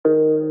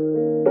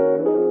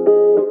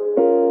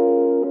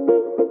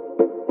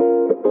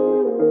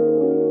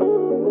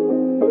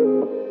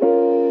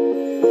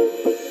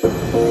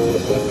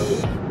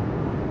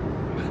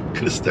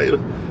fantastic.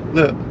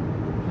 Look,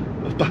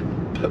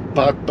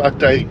 bad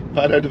day,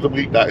 bad end of the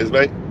week that is,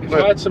 mate. If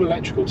I had some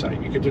electrical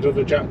tape, you could do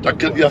another jacked up.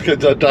 I could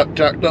do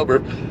jack number.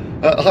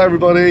 Hi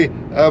everybody,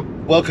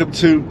 welcome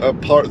to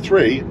part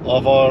 3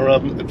 of our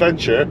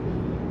adventure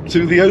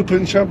to the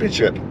Open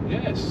Championship.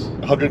 Yes.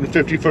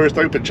 151st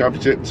Open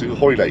Championship to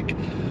Hoylake.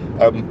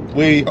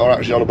 We are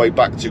actually on our way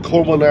back to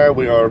Cornwall now.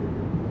 We are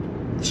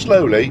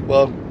slowly,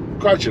 well,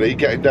 gradually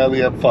getting down the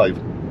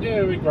M5.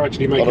 Yeah, we're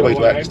gradually making on our way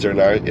to Exeter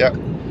now, yeah.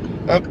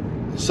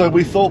 So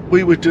we thought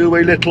we would do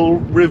a little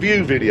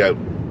review video.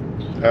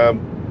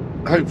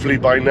 Hopefully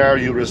by now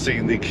you'll have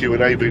seen the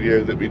Q&A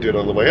video that we did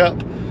on the way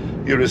up.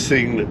 You'll have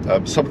seen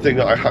something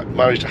that I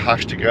managed to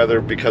hash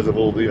together because of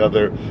all the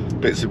other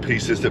bits and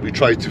pieces that we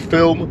tried to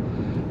film.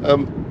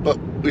 But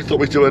we thought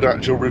we'd do an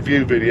actual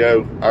review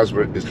video as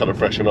it's kind of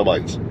fresh in our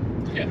minds.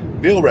 Yeah.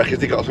 Neil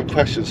reckons he got some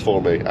questions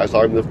for me, as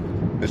I'm a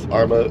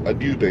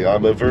newbie.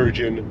 I'm a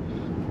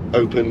virgin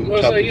Open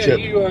Championship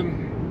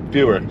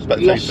viewer,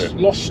 spectator.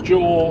 Lost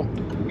your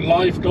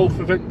live golf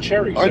event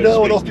cherry. I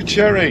know, I lost the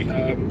cherry,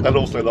 and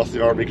also lost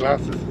the army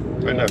glasses.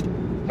 I know.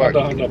 Right.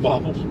 Under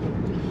marbles.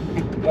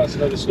 That's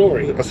another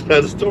story. That's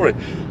another story.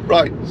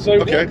 Right. So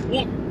okay.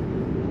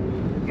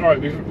 Right,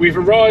 we've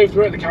arrived.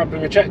 We're at the camping.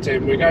 We checked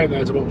in. We're going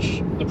there to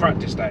watch the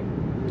practice day.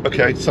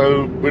 Okay,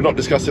 so we're not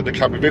discussing the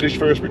camping village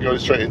first. We're going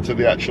straight into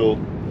the actual.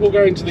 We'll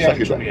go into the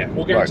actual. Day. Yeah,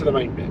 we'll go into the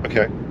main bit.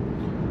 Okay.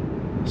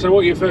 So,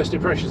 what are your first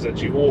impressions? Then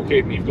you walk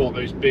in. You've got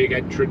those big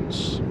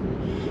entrance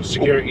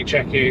security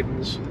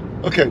check-ins.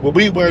 Okay. Well,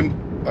 we went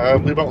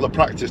on the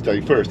practice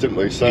day first, didn't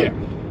we? So. Yeah.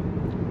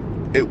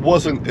 It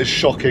wasn't as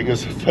shocking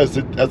as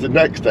the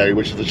next day,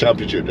 which is the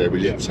championship day,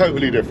 which is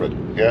totally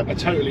different. Yeah. A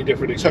totally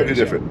different experience. Totally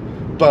different.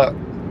 Yeah. But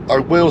I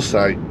will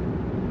say,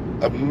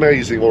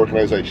 amazing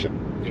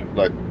organisation. Yeah.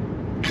 Like,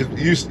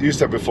 because you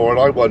said before, and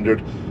I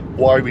wondered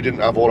why we didn't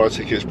have all our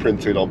tickets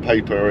printed on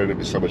paper, and it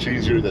was so much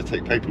easier to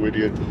take paper with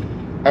you.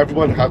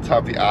 Everyone had to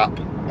have the app.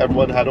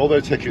 Everyone had all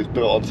their tickets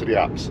built onto the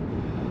apps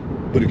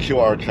with a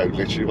QR code,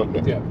 literally, wasn't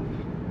it? Yeah.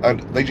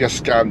 And they just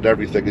scanned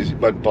everything as you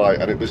went by,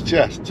 and it was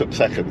took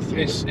seconds.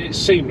 It's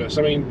seamless.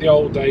 I mean, the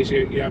old days,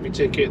 you have your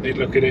ticket, they'd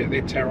look at it,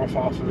 they'd tear off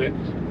half of it,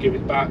 give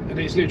it back, and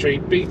it's literally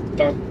beep,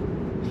 done,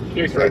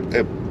 go through.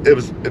 It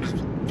was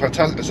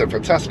fantastic. I said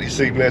fantastically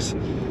seamless.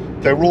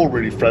 They were all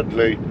really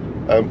friendly.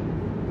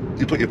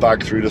 You put your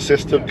bag through the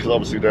system because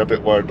obviously they're a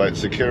bit worried about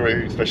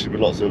security, especially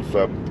with lots of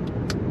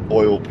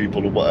oil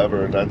people and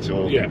whatever, and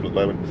anti-oil people at the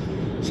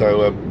moment.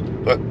 So,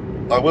 but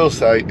I will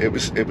say it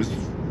was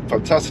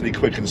fantastically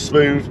quick and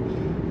smooth,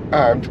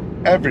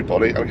 and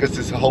everybody, and I guess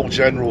it's a whole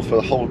general for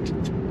the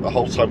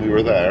whole time we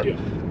were there. Yeah.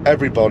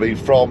 Everybody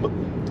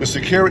from the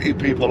security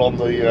people on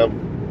the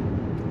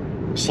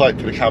site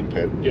for the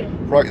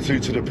camping, right through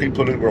to the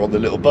people who were on the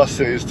little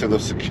buses, to the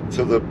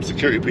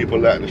security people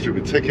letting us through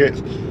with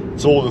tickets,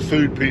 to all the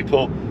food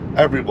people.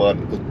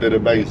 Everyone has been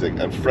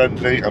amazing and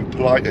friendly and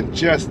polite and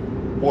just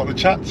want to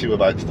chat to you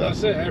about stuff.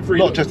 That's it.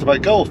 Not just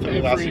about golf, but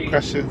asking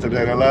questions and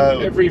then hello.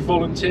 Every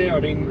volunteer. I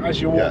mean,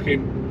 as you're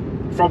walking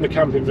from the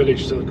camping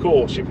village to the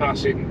course, you're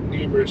passing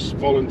numerous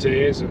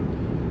volunteers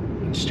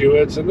and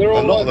stewards, and they're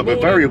all. A lot of them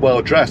are very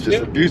well dressed.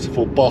 It's a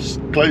beautiful Boss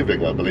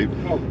clothing, I believe,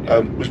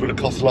 which would have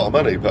cost a lot of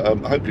money, but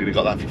hopefully they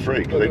got that for free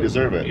because they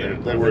deserve it. Yeah,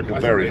 they're working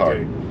very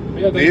hard.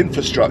 The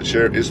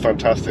infrastructure is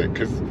fantastic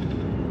because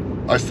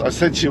I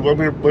said to you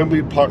when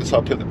we parked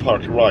up at the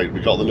park and ride, we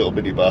got the little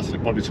minibus, and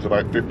it probably took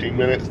about 15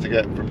 minutes to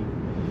get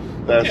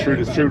from there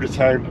through the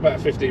town. About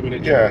a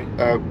 15-minute journey.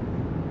 Yeah,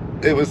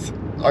 it was.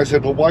 I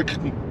said, well, why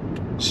couldn't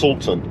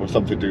Salton or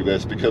something do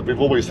this? Because we've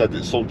always said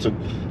that Salton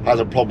has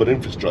a problem with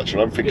infrastructure,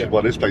 and I'm thinking,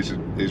 well, this place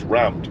is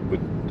rammed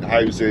with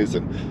houses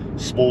and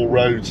small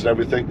roads and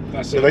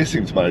everything. So they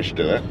seem to manage to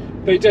do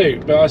it. They do,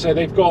 but I say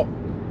they've got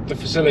the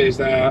facilities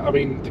there. I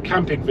mean, the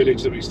camping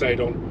village that we stayed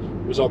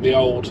on was on the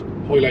old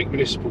Hoylake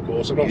Municipal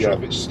Course. I'm not sure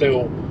if it's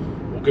still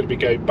going to be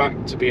going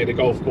back to being a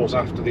golf course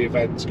after the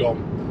event's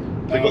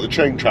gone. They've got the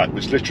train track,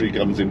 which literally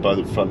comes in by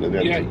the front and the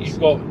entrance. Yeah, you've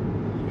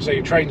got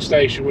your train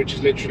station, which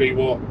is literally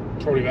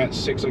probably about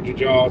 600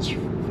 yards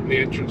from the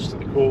entrance to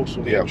the course,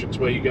 or the entrance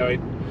where you're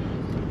going.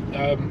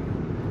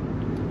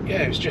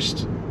 It's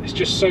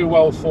just so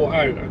well thought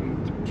out,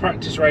 and the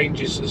practice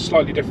range is a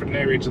slightly different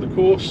area to the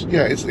course.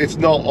 Yeah, it's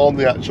not on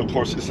the actual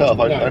course itself.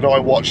 I know I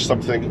watched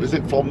something. Is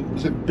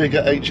it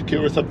Bigger HQ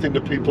or something?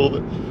 The people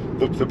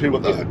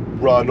that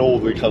run all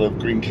the kind of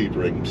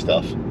greenkeepering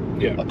stuff.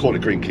 Yeah, I call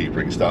it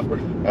greenkeepering stuff.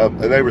 And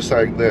they were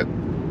saying that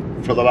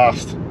for the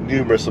last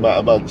numerous amount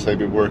of months they've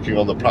been working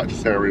on the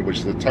practice area, which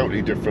is a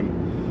totally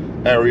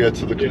different area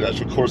to the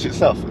actual course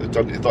itself. It's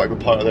not even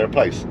part of their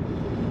place,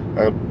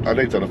 and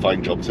they've done a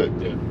fine job too.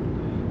 Yeah.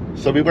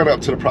 So we went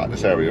up to the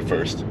practice area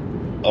first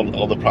on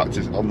the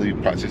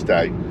practice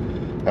day.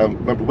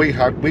 Remember, we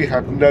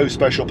had no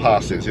special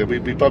passes. We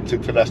bumped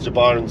into Lester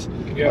Barnes,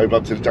 I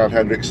bumped into Dan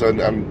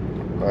Hendrickson,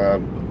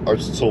 and I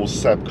saw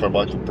Seb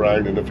Carmichael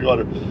Brown and a few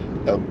other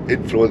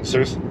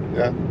influencers.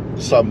 Yeah,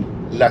 some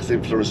less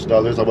influenced than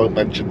others. I won't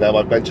mention them.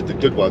 I've mentioned the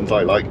good ones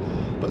I like,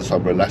 but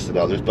some were less than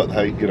others. But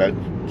hey,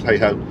 hey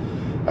ho.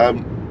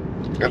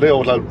 And they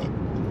all had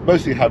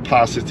mostly had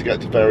passes to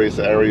get to various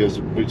areas,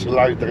 which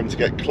allowed them to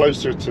get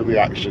closer to the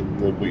action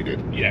than we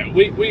did. Yeah,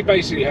 we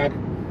basically had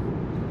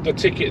the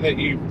ticket that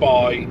you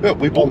buy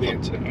we bought on the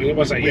internet.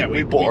 I mean,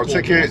 we bought our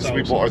tickets.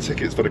 We bought our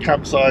tickets for the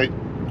campsite.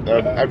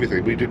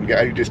 Everything. We didn't get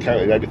any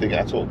discount in anything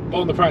at all.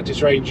 On the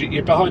practice range,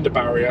 you're behind a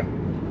barrier,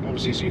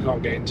 obviously, so you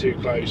can't get in too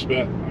close. But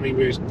I mean,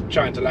 we were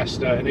chatting to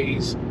Lester, and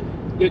he's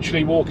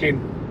literally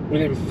walking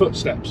within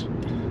footsteps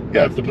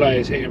of the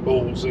players hitting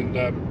balls, and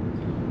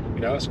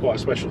you know, that's quite a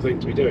special thing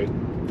to be doing.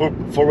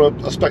 For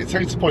a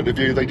spectator point of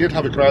view, they did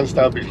have a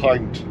grandstand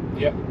behind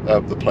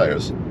the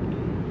players.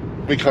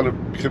 We kind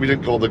of, because we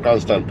didn't go on the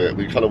grandstand bit,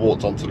 we kind of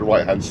walked onto the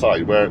right hand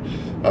side where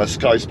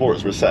Sky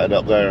Sports were setting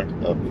up their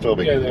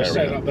filming area. Yeah, they were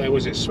setting up there,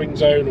 was it swing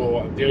zone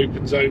or the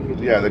open zone?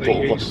 Yeah, they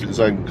bought a different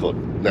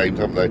zone named,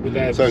 haven't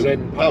they? So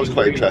that was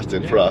quite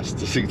interesting for us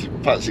to see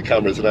fancy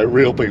cameras and how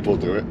real people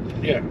do it.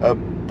 Yeah.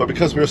 But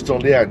because we were still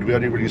on the end, we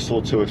only really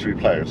saw 2 or 3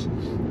 players.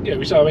 Yeah,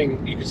 we saw, I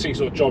mean, you could see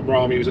sort of John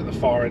Rahm, he was at the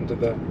far end of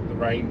the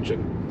range,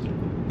 and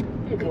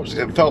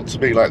it felt to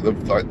me like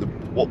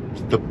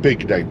the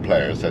big name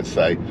players, let's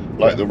say,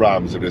 like the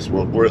Rams of this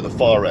world, were at the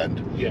far end,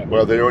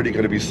 where they're already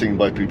going to be seen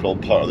by people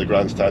on part of the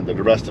grandstand, and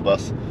the rest of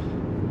us,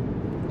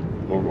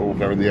 or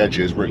they're in the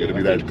edges, we're going to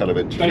be there to kind of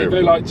interfere.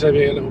 They like to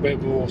be a little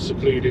bit more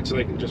secluded, so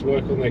they can just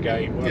work on their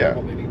game.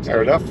 What they need to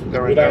fair enough.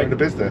 They're in the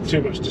business.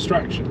 Too much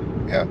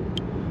distraction. Yeah.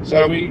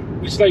 So we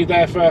stayed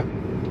there for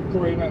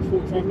probably about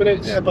 45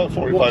 minutes. Yeah, about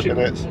 45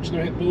 minutes. Watching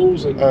them hit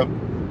balls, and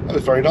that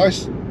was very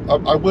nice.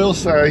 I will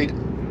say,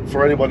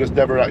 for anyone that's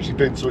never actually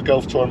been to a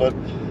golf tournament,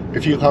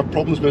 if you have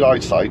problems with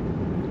eyesight,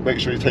 make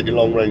sure you take your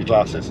long range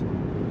glasses,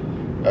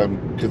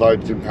 because I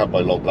didn't have my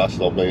long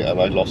glasses on me and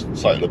I lost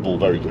sight of the ball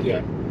very quickly.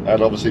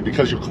 And obviously,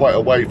 because you're quite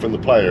away from the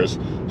players,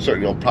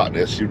 certainly on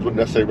practice, you wouldn't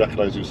necessarily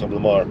recognise who some of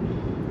them are.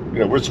 You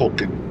know, we're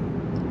talking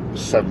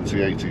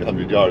 70, 80,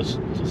 100 yards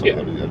to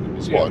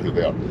somebody, spotting who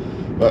they are.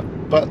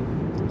 But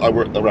I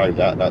worked around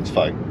that, and that's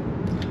fine.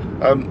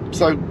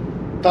 So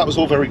that was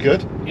all very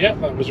good. Yeah,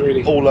 that was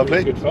really all lovely,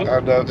 really good fun.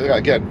 And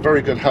again,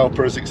 very good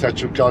helpers,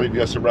 etc., guiding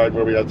us around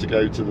where we had to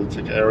go to the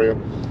ticket area,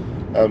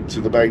 to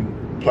the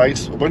main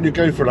place. When you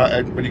go for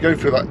that, when you go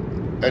through that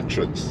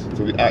entrance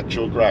to the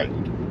actual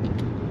ground,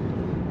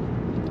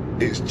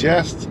 it's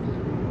just,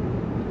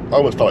 I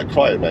almost felt like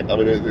crying, mate. I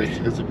mean,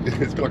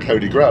 it's like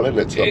Holy Grail, isn't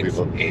it, to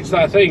some people? It's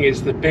that thing.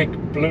 It's the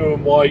big blue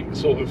and white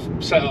sort of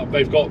setup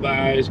they've got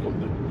there. It's got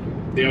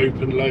the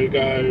open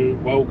logo,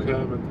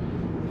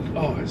 welcome,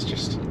 and it's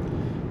just.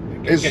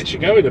 It gets you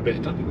going a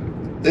bit,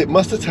 doesn't it? It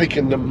must have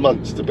taken them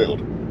months to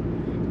build,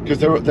 because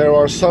there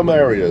are some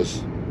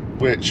areas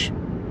which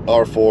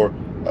are for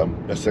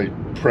let's say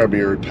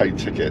premier paid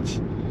tickets,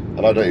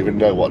 and I don't even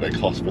know what they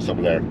cost for some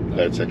of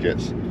their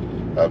tickets.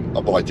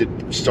 Well, I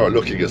did start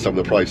looking at some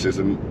of the prices,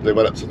 and they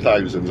went up to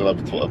thousands, and I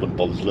thought I wouldn't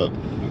bother to look.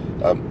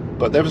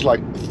 But there was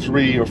like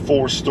 3 or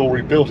 4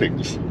 story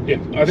buildings,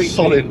 I think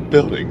solid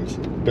buildings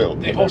built.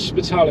 The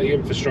hospitality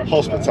infrastructure.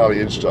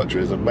 Infrastructure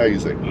is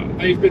amazing.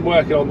 They've been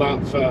working on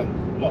that for,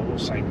 well, we'll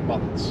say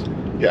months.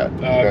 Yeah.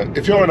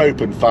 If you're an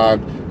Open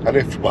fan, and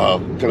if, well,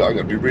 I'm going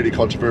to be really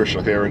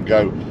controversial here and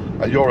go,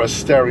 you're a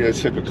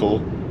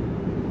stereotypical,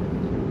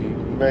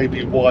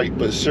 maybe white,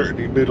 but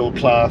certainly middle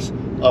class,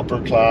 upper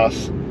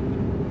class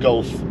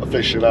golf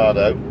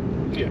aficionado,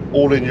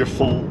 all in your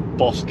full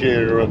Boss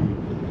gear and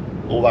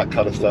all that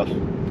kind of stuff,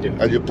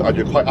 and you're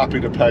quite happy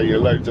to pay your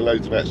loads and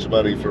loads of extra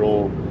money for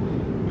all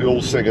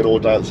singing, all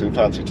dancing,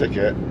 fancy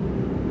ticket.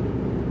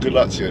 Good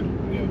luck to you.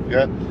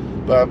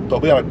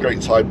 But we had a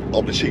great time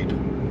on the cheap,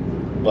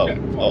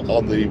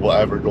 on the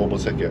whatever normal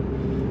ticket,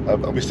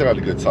 and we still had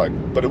a good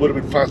time. But it would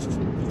have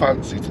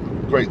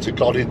been great to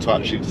gone into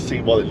actually to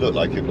see what it looked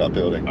like in that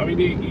building. I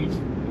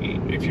mean,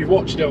 if you've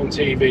watched it on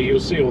TV, you'll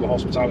see all the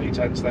hospitality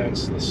tents there.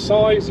 It's the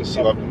size of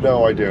something. You have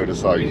no idea of the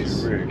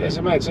size. It's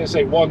immense. Let's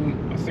say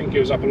one, I think it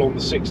was up along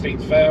the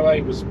 16th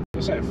fairway, was,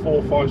 let's say, a 4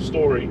 or 5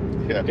 story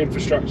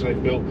infrastructure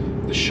they've built.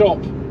 The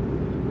shop,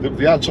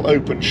 the actual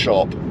open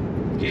shop,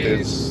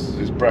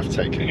 is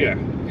breathtaking. Yeah,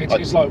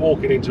 it's like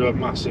walking into a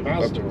massive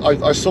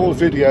Asda. I saw a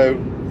video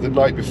the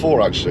night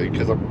before, actually,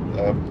 because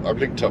I've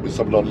linked up with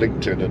someone on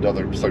LinkedIn and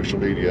other social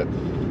media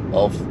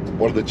of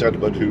one of the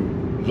gentlemen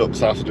who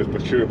looks after the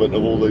procurement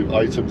of all the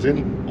items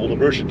in all the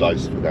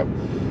merchandise for them,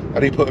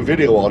 and he put a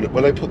video on it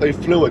where they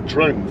flew a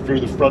drone through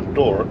the front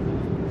door,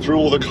 through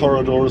all the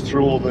corridors,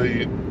 through all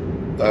the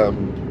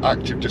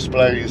active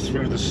displays,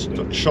 through the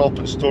shop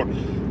and store.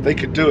 They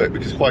could do it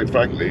because, quite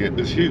frankly, it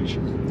was huge.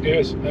 It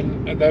is,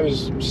 and there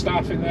was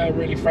staff in there,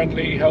 really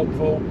friendly,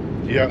 helpful.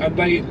 Yeah. And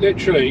they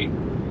literally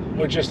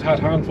just had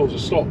handfuls of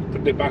stock,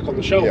 putting it back on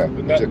the shelf. Yeah,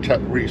 and they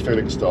kept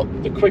refilling stock.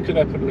 The quicker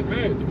they're putting it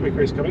out, the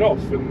quicker it's coming off.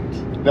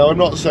 And now, I'm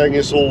not saying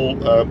it's all,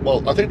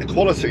 well, I think the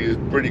quality is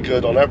really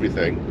good on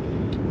everything,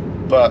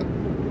 but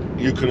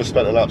you could have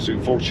spent an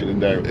absolute fortune in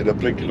there in a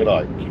blink of an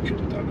eye. You could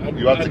have done. And,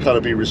 you had to kind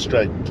of be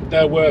restrained.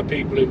 There were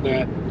people in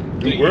there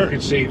that you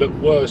could see that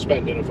were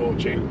spending a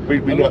fortune. We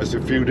noticed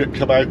a few that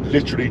come out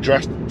literally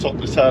dressed top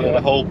to toe in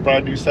a whole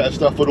brand new set of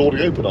stuff with all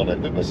the Open on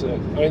it, didn't we?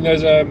 I mean,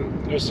 there's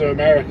there were some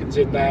Americans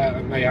in there,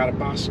 and they had a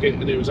basket,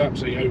 and it was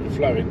absolutely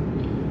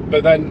overflowing.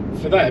 But then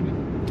for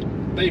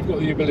them, they've got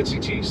the ability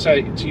to use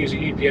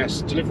a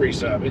UPS delivery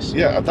service.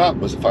 Yeah, and that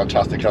was a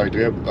fantastic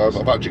idea.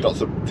 I've actually got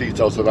some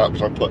details of that,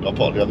 which I'll put on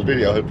the other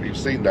video. Hopefully you've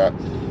seen that.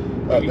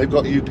 They've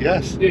got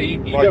UPS. Yeah,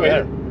 you right go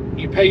there. in,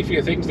 you pay for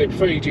your things. They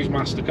prefer you to use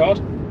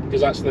MasterCard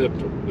because that's the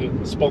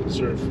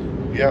sponsor of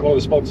one of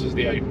the sponsors of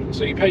the Open.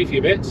 So you pay for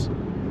your bits.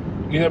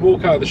 You then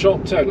walk out of the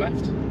shop, turn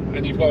left,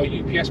 and you've got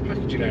a UPS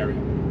packaging area.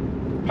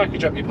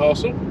 Package up your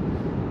parcel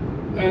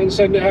and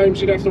send it home,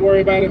 so you don't have to worry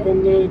about it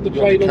on the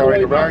plane.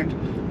 Carrying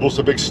around.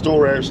 Also, a big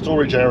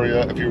storage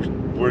area if you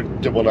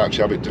didn't want to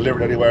actually have it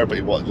delivered anywhere, but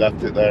you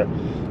left it there,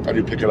 and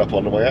you pick it up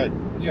on the way out.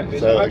 Yeah,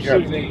 it's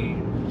absolutely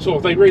sort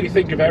of. They really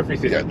think of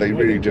everything. Yeah, they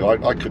really do.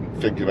 I couldn't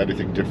think of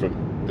anything different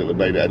that would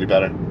have made it any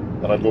better.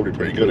 And I'm normally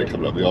pretty good at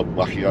coming up with the odd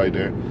wacky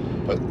idea,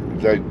 but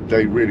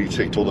they really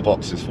ticked all the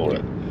boxes for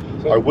it.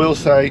 So, I will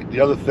say the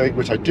other thing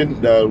which I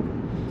didn't know,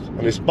 and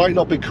this might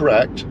not be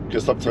correct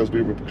because sometimes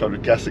we were kind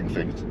of guessing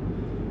things.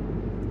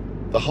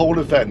 The whole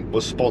event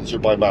was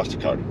sponsored by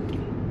MasterCard.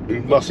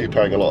 Who must be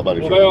paying a lot of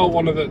money for it. Well, they are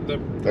one of the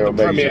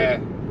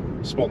premier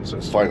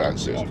sponsors.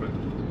 Finances.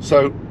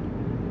 So,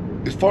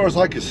 as far as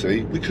I could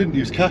see, we couldn't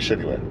use cash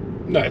anywhere.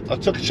 No. I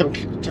took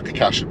a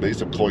cash with me,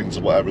 some coins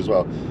and whatever as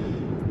well.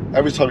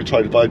 Every time you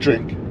tried to buy a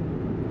drink,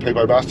 pay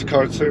by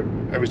MasterCard too.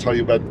 Every time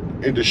you went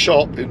in the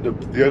shop, in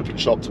the open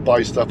shop to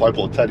buy stuff, I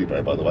bought a teddy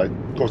bear, by the way.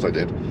 Of course I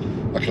did.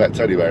 I collect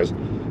teddy bears.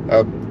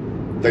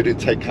 They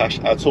didn't take cash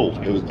at all.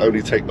 It was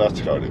only take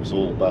MasterCard. It was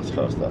all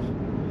MasterCard stuff.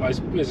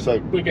 So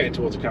we're getting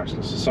towards a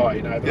cashless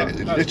society now. Yeah,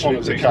 literally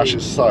it's a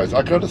cashless society.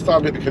 I can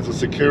understand it because of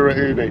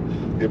security,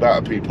 the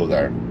amount of people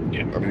there.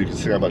 Yeah. I mean, you can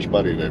see how much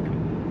money they're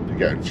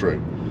getting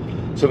through.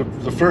 So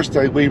the first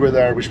day we were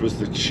there, which was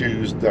the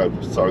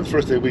the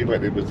first day we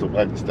went in was the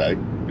Wednesday.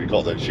 We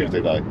got there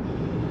Tuesday night.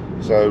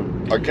 So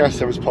I guess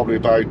there was probably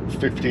about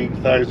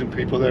 15,000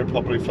 people there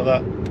probably for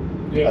that.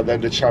 Yeah. And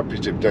then the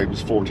championship day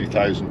was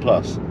 40,000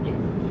 plus.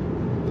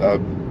 Yeah.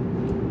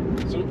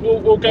 So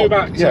we'll go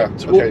back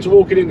to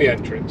walking in the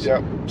entrance.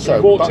 Yeah.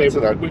 So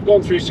we've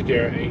gone through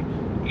security.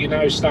 You're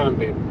now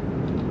standing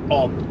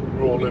on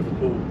Royal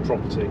Liverpool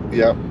property.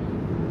 Yeah.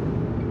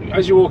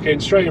 As you walk in,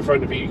 straight in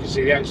front of you, you can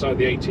see the outside of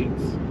the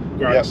 18th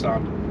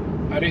grandstand,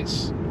 and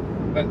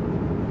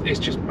it's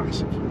just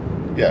massive.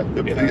 Yeah.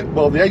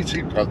 Well, the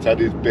 18th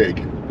grandstand is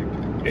big.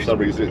 For some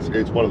reason,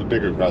 it's one of the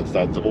bigger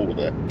grandstands of all of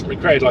it. We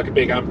created like a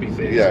big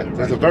amphitheatre. Yeah.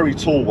 There's a very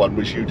tall one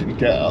which you didn't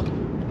get up.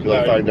 Because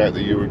I found out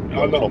that you were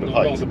not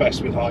the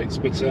best with heights,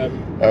 but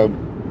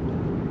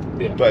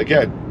But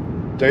again,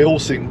 they all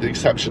seemed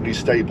exceptionally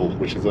stable,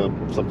 which is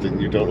something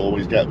you don't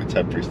always get with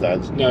temporary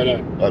stands. No.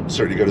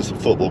 Certainly go to some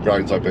football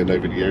grounds I've been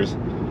over the years,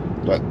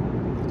 but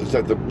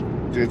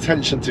the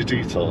attention to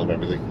detail and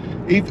everything,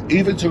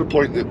 even to the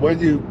point that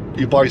when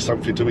you buy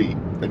something to eat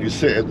and you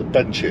sit at the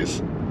benches,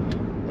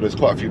 and there's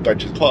quite a few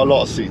benches, quite a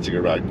lot of seating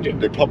around. Yeah.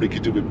 They probably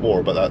could do with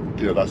more, but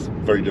that's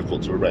very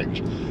difficult to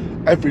arrange.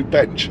 Every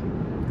bench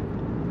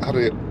had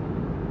it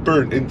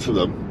burnt into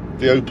them,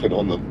 the open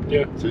on them.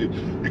 Yeah. So you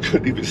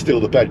couldn't even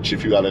steal the bench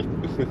if you had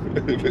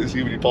if it was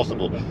humanly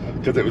possible,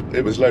 because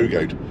it was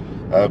logoed.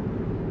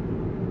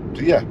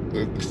 But yeah,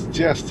 it's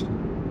just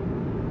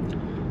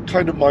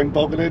kind of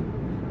mind-boggling.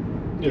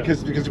 Yeah.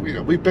 Because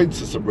we've been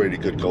to some really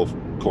good golf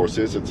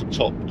courses and some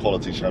top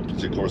quality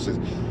championship courses,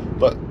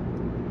 but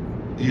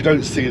you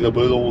don't see them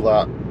with all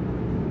that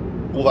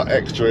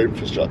extra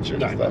infrastructure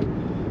and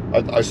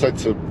stuff. I said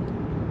to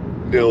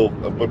Neil,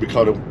 when we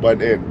kind of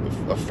went in,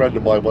 a friend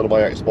of mine, one of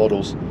my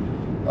ex-models,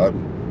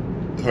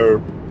 her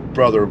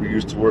brother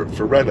used to work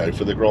for Renault,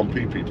 for the Grand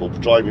Prix people,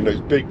 driving those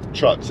big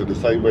trucks in the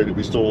same way that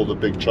we saw all the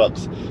big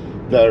trucks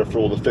there for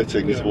all the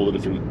fittings of all the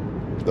different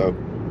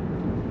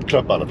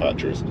club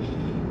manufacturers.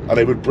 And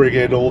they would bring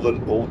in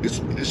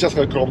it's just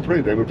like Grand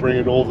Prix, they would bring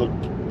in all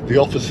the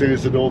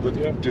offices and all the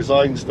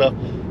design stuff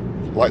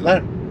like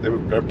that.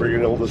 They're bringing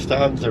in all the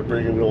stands, they're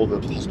bringing in all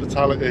the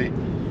hospitality.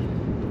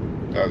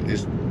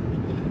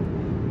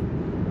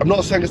 I'm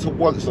not saying it's a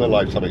once in a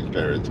lifetime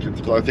experience,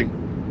 because I think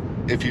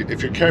if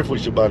you're careful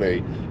with your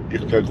money, you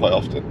can go quite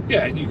often.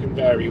 Yeah, and you can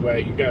vary where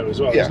you go as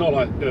well. Yeah. It's not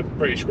like the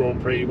British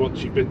Grand Prix.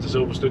 Once you've been to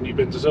Silverstone, you've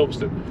been to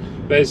Silverstone.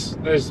 There's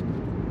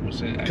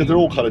because they're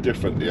all kind of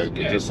different.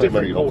 There's so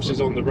different courses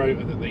on the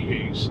rotor that they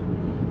use.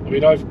 I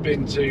mean, I've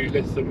been to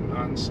Lytham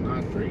and St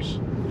Andrews,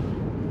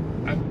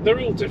 and they're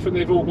all different.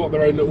 They've all got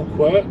their own little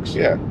quirks.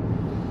 Yeah.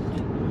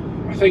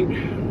 I think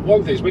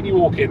one thing is when you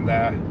walk in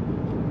there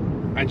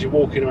and you're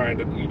walking around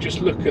and you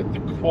just look at the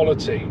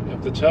quality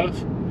of the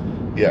turf.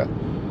 Yeah.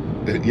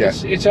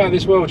 Yes. It's out of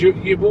this world.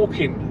 You're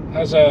walking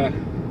as a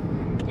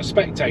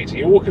spectator.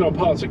 You're walking on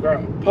parts of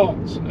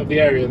the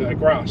area that are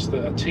grass,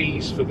 that are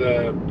tees for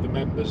the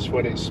members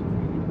when it's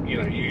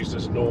used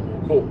as a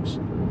normal course,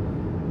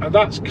 and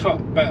that's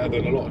cut better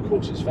than a lot of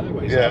courses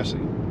fairways. Yeah.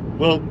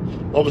 Well,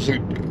 obviously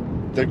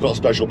they've got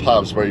special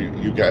paths where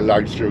you get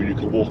allowed through and you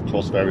can walk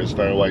across various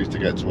fairways to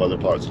get to other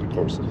parts of the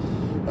course,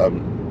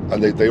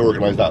 and they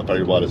organise that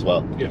very well as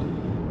well. Yeah.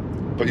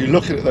 But you're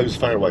looking at those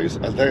fairways,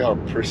 and they are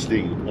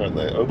pristine, aren't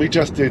they? And we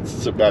just did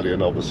St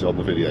Mellion, obviously, on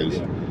the videos,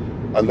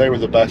 and they were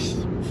the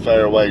best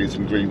fairways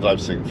and greens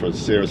I've seen for a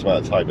serious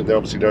amount of time. And they're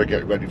obviously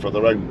getting ready for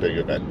their own big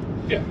event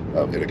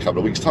in a couple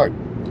of weeks' time,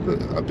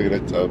 being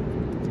a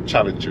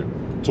Challenger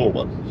Tour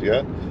one.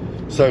 Yeah,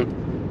 so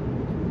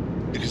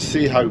you can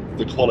see how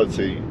the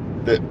quality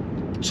that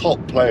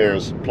top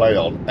players play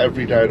on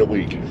every day of the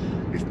week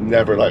is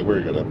never like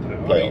we're going to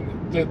play on.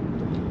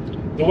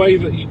 The way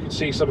that you can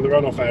see some of the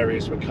runoff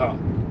areas were cut,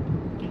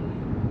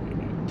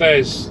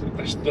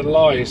 the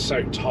lie is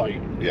so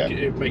tight,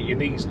 it make your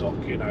knees knock.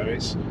 You know,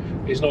 it's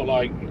not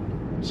like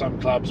some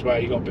clubs where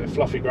you got a bit of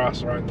fluffy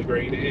grass around the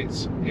green.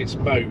 It's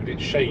mowed,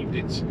 it's shaved,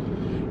 it's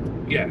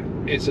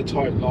a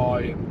tight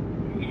lie,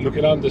 and you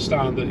can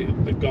understand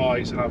that the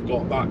guys have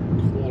got that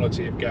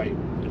quality of game.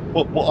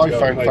 What I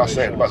found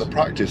fascinating about the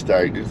practice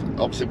day is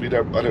obviously I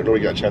don't really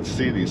get a chance to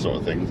see these sort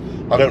of things.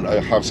 I don't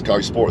have Sky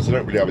Sports, I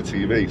don't really have a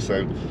TV,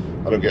 so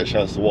I don't get a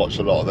chance to watch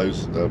a lot of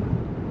those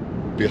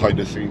behind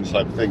the scenes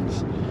type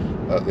things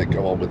that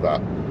go on with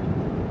that.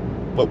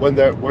 But when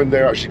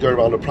they're actually going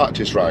around a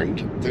practice round,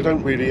 they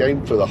don't really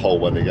aim for the hole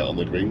when they get on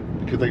the green,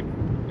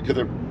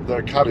 because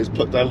their caddies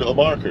put down little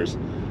markers.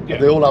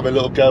 And they all have a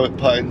little go at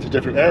putting to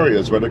different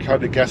areas where they're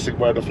kind of guessing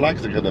where the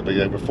flags are going to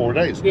be over 4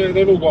 days. Yeah,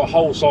 they've all got a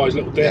hole size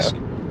little disc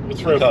with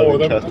 3 or 4 of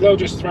them, and they'll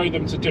just throw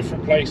them to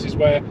different places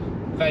where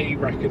they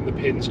reckon the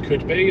pins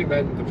could be, and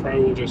then the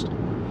pro will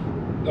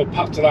they'll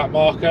putt to that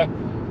marker,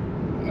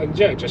 and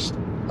just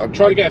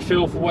try to get a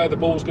feel for where the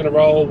ball's going to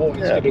roll, what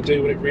it's going to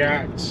do when it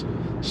reacts.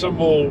 Some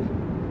will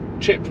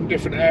chip from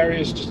different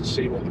areas just to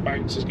see what the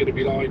bounce is going to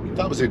be like.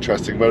 That was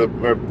interesting. Where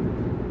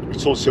we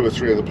saw 2 or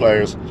 3 of the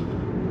players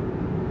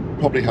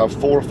probably have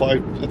 4 or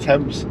 5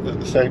 attempts at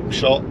the same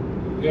shot.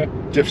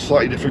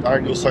 Slightly different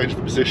angles, slightly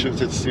different positions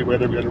to see where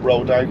they're going to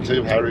roll down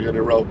to, how they're going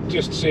to roll.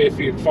 Just to see if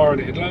you're firing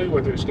it low,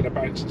 whether it's going to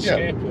bounce and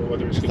skip, or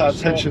whether it's going to that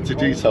attention to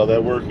detail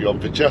they're working on,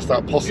 for just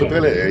that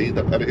possibility,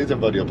 and it is a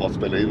only a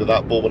possibility,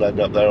 that ball will end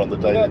up there on the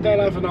day.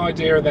 They'll have an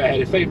idea in their head.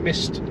 If they've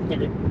missed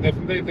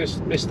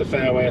the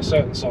fairway a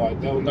certain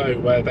side, they'll know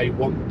where they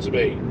want to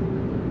be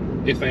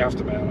if they have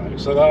to bail out.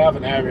 So they'll have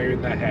an area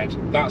in their head.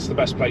 That's the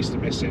best place to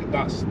miss it.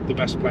 That's the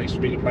best place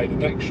for me to play the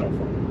next shot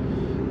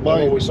from. They're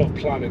always sort of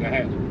planning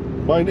ahead.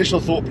 My initial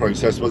thought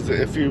process was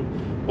that if you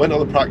went on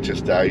the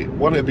practice day,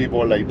 one, it'd be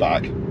more laid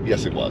back.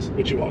 Yes, it was.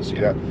 Which it was,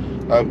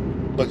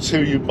 but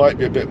 2, you might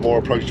be a bit more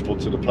approachable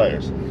to the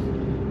players.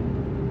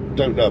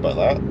 Don't know about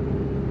that,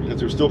 because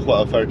they're still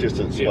quite a fair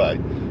distance away.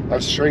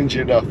 And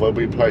strangely enough, when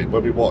we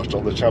watched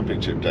on the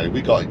championship day,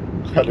 we got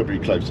incredibly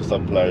close to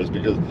some players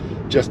because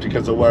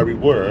of where we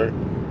were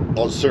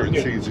on certain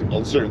tees and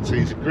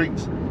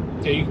greens.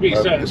 Yeah, you can be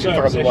certain. If you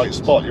found the right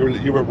spot,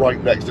 you were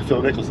right next to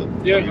Phil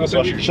Nicholson. Yeah, you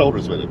brush your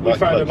shoulders with him. We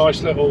found a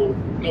nice little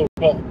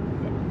spot,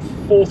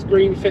 4th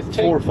green, 5th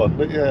tee. 4th one,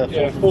 yeah,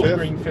 4th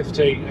green, 5th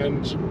tee,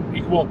 and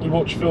we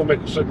watched Phil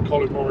Mickelson,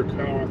 Colin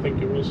Morikawa, I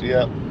think it was.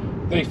 Yeah.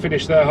 They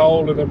finished their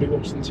hole, and then we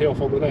watched them tee off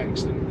on the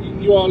next.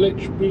 And you are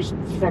literally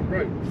front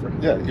row.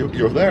 Yeah,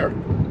 you're there.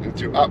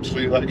 You're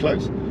absolutely that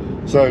close.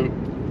 So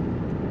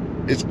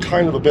it's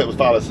kind of a bit of a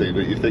fallacy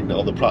that you think that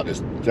on the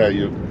practice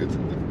day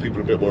people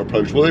are a bit more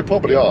approachable. They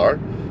probably are,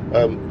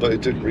 but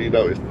it didn't really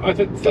notice. I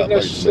think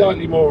they're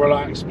slightly more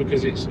relaxed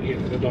because it's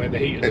they're not in the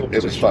heat.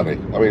 It was funny.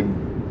 I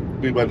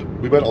mean, we went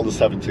on the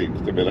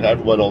 17th. I mean,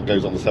 everyone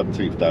goes on the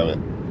 17th now at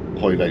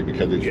Hoylake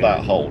because it's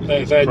that hole.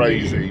 It's a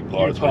crazy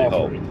par 3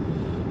 hole.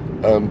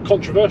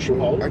 Controversial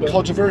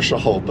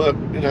hole. But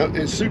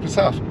it's super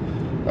tough.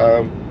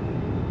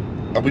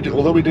 And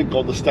although we didn't go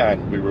on the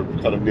stand, we were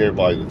kind of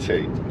nearby the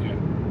tee.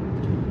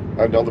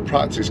 And on the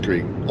practice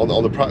green,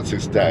 on the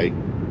practice day,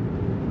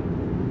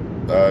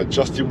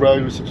 Justin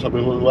Rose and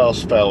someone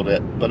else failed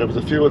it, but there was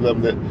a few of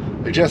them that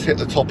they just hit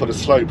the top of the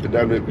slope, and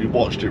then we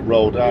watched it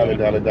roll down and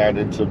down and down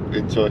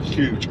into a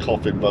huge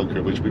coffin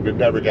bunker, which we would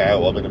never get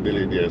out of in a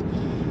million years.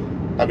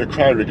 And the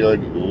crowd were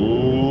going,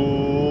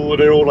 ooh, and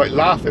they're all like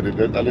laughing and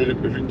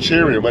they're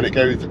cheering when it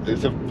goes.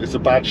 It's a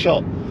bad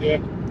shot. Yeah.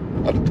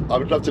 I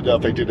would love to know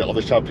if they did it on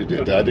the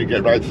championship day. I didn't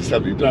get round to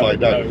 70 to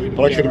find out,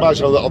 but I can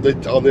imagine on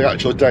the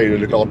actual day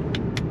they'd have gone.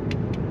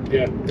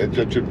 Yeah, it's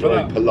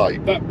very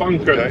polite. That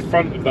bunker at the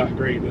front of that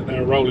green that they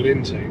were rolling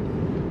into,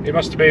 it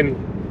must have been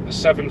a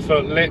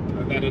 7-foot lip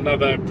and then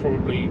another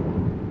probably.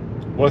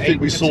 Well, I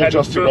think we saw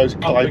Justin Rose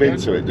climb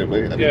into it, didn't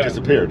we? And it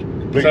disappeared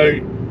completely. So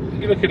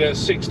you're looking at a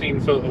 16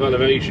 foot of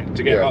elevation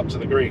to get up to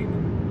the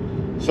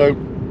green. So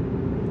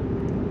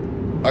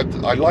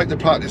I like the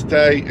practice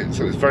day,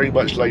 so it's very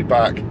much laid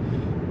back.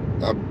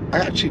 I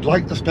actually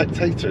like the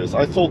spectators.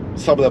 I thought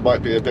some of them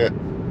might be a bit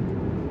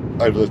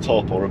over the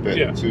top or a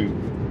bit too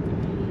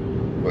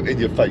in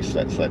your face,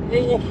 let's say.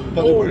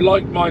 All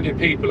like-minded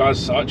people as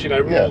such,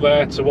 we're all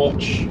there to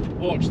watch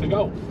the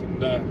golf,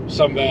 and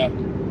some there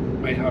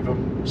may have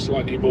a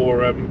slightly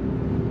more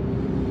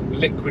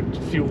liquid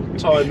fuel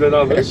time than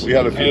others. We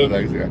had a few of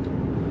those,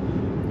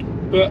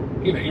 But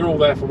you're all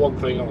there for one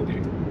thing, aren't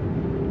you?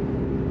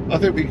 I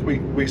think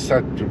we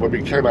said when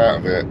we came out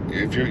of it,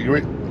 if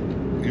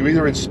you're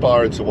either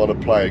inspired to want to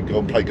go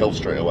and play golf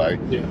straight away,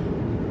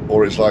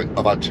 or it's like,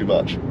 I've had too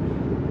much.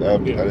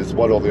 And it's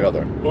one or the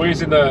other. Well,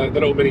 he's in the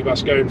little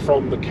minibus going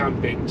from the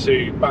camping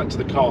back to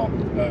the car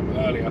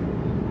earlier,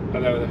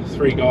 and there were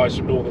 3 guys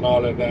from Northern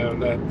Ireland there,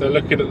 and they're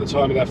looking at the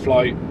time of their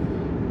flight,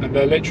 and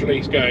they're literally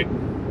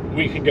going,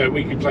 we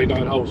can play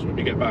 9 holes when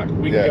we get back.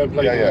 We can go and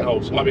play 9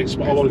 holes. I mean,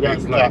 I want to go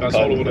and play. That's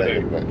all I want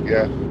to do.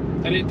 Yeah.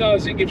 And it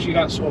gives you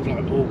that sort of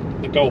like, oh,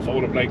 the golf. I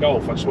want to play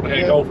golf. I just want to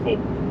hit a golf ball.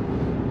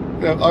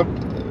 Yeah,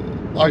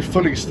 I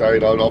fully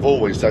stayed. I've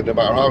always said, no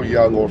matter how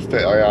young or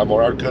fit I am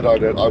or how good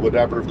I would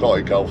never have got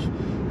at golf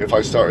if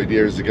I started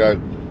years ago.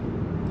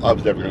 I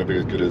was never going to be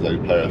as good as those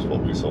players,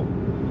 what we saw.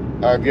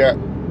 And yet,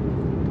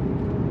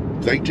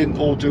 they didn't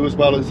all do as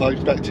well as I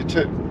expected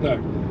to. No.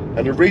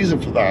 And the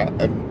reason for that,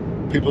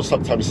 and people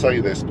sometimes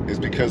say this, is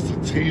because the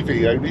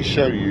TV only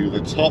show you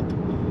the top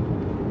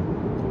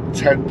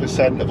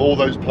 10% of all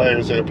those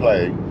players that are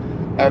playing,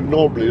 and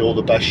normally all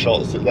the best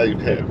shots that they've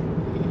hit.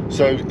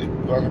 So,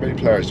 how many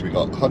players do we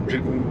got?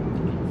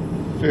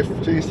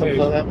 150, something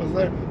like that, was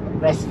there?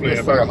 Roughly.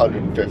 Let's say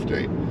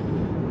 150.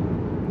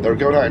 They were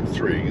going out in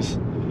 3s.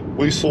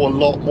 We saw a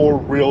lot more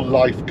real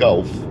life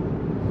golf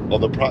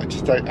on the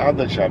practice day and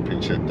the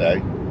championship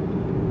day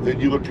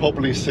than you would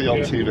probably see on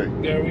TV.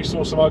 Yeah, we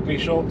saw some ugly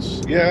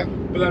shots. Yeah.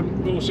 But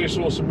then we also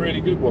saw some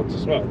really good ones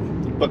as well.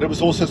 But there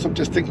was also some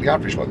distinctly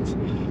average ones.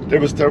 There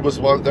was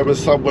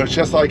some where,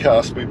 just like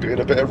us, we'd be in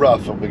a bit of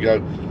rough and we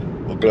go,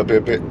 we're going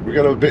to be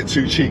a bit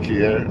too cheeky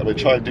here, and we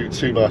try and do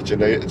too much,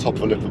 and they hit the top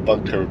of a little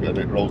bunker and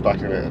it rolls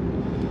back in it.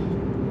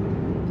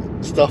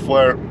 Stuff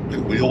where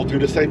we all do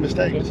the same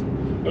mistakes.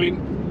 I mean,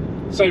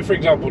 so for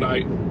example,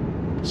 now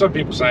some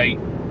people say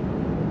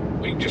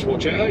we can just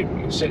watch it at home.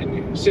 You can sit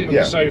on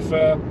the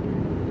sofa,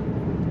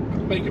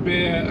 make a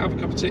beer, have a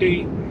cup of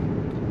tea,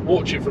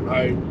 watch it from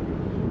home.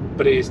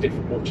 But it is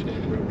different watching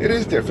it. It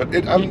is different,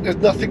 and there's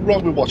nothing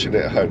wrong with watching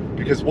it at home,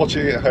 because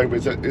watching it at home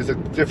is a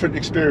different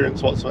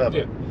experience whatsoever.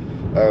 Yeah.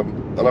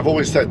 And I've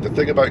always said the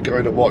thing about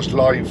going to watch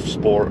live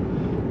sport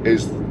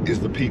is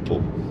the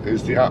people,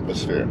 is the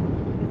atmosphere.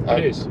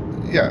 It is.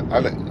 Yeah,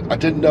 and I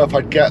didn't know if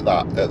I'd get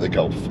that at the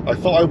golf. I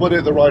thought I would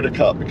at the Ryder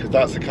Cup, because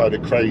that's the kind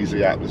of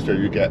crazy atmosphere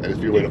you get if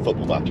you win a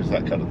football match, it's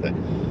that kind of thing.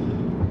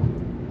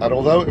 And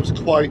although it was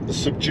quite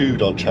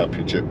subdued on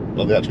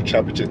the actual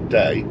championship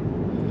day,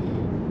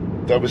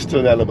 there was still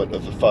an element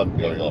of the fun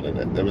going on in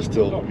it. There was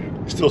still,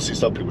 you still see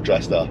some people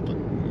dressed up and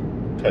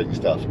crazy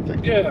stuff and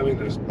things. Yeah, I mean,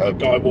 there's a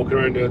guy walking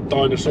around in a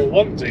dinosaur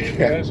onesie, and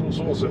there's all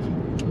sorts of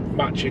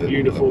matching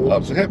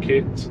uniforms and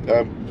kits.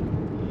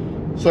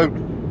 So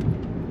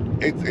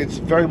it's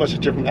very much a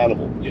different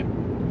animal. Yeah.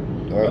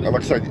 And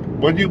like I said,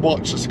 when you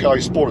watch the Sky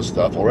Sports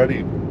stuff or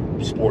any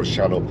sports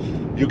channel,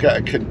 you get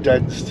a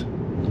condensed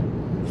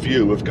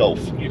view of golf.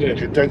 You do. A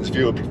condensed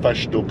view of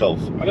professional golf.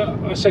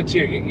 I said to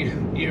you,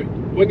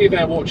 when you're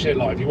there watching it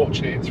live, you're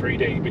watching it in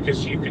 3D,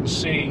 because you can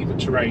see the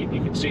terrain,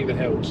 you can see the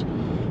hills.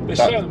 There's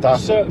certain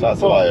parts of that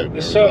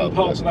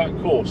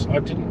course I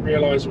didn't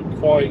realise were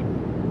quite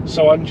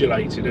so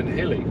undulated and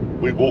hilly.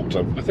 We walked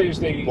them. I think it was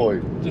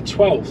the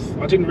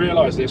 12th. I didn't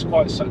realise there's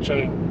quite such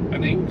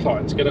an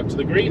incline to get up to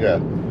the green.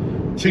 Yeah.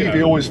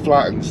 TV always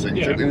flattens things,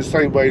 yeah. in the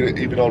same way that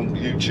even on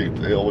YouTube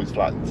they always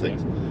flatten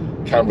things.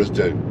 Cameras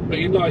do. But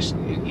you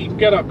can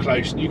get up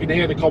close and you can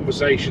hear the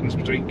conversations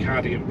between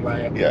caddy and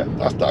player. Yeah,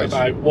 that's nice.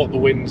 About what the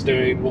wind's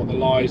doing, what the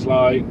lie's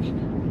like,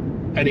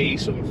 any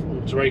sort of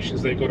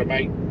alterations they've got to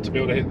make to be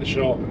able to hit the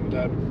shot. And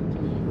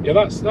yeah,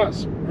 that's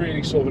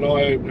really sort of an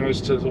eye opener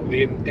as to sort of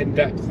the in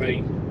depth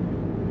they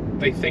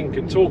think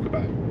and talk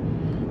about.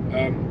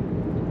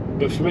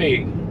 But for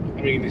me,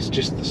 I mean, it's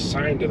just the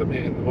sound of them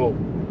hitting the ball.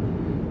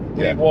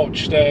 We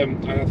watched,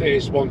 and I think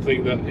it's one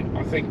thing that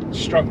I think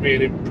struck me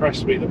and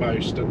impressed me the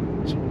most,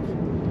 and sort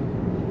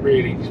of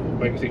really sort of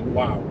made me think,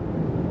 wow,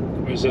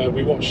 was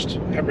we watched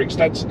Henrik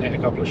Stenson hit a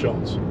couple of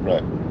shots.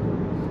 Right.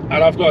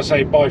 And I've got to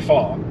say, by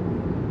far,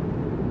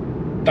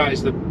 that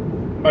is the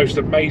most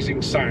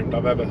amazing sound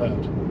I've ever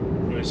heard.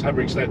 It was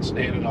Henrik Stenson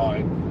hitting an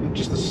iron.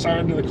 Just the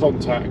sound of the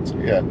contact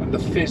and the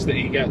fizz that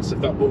he gets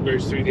if that ball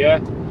goes through the air.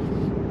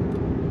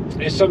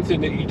 It's something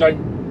that you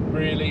don't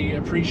really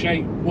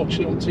appreciate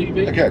watching it on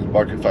TV. Again,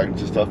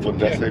 microphones and stuff wouldn't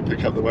necessarily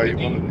pick up the way you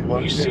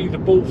want you to see the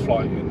ball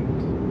flight.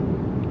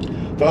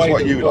 That's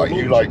what you like.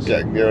 You like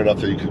getting near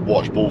enough that you can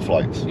watch ball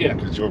flights. Yeah.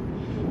 Because you're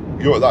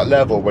at that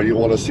level where you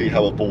want to see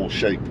how a ball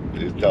shape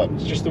is done.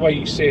 It's just the way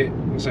you see it.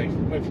 Say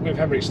with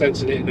Henrik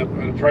Stenson hitting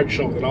an approach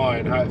shot with an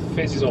iron, how it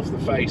fizzes off the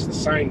face, the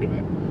sound of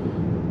it,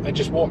 and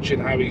just watching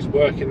how he's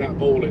working that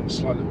ball in a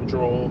slight little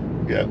draw.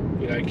 Yeah.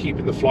 You know,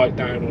 keeping the flight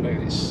down on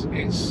it. It's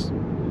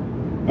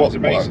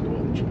amazing to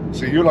watch.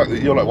 So you like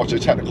watching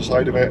the technical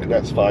side of it, and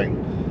that's fine.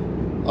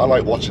 I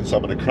like watching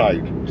some of the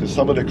crowd, because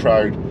some of the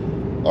crowd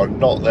are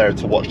not there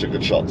to watch the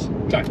good shots.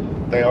 No.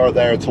 They are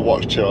there to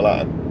watch Chill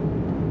and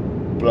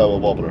blow a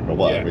wobbler or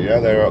whatever. Yeah.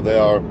 They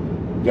are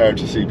there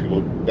to see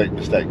people make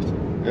mistakes.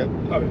 Yeah.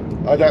 Oh,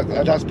 yeah.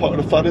 And that's part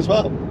of the fun as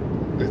well,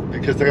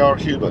 because they are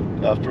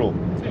human after all.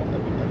 Yeah.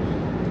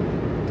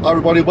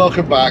 Everybody,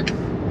 welcome back.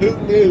 Who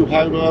knew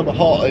how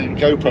hot a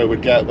GoPro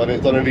would get when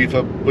it's underneath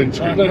a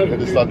windscreen in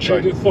the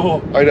sunshine? Who'd have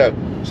thought? I know.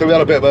 So we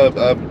had a bit of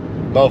a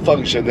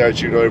malfunction there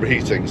due to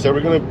overheating. So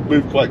we're going to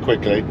move quite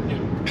quickly.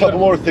 A couple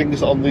more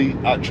things on the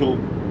actual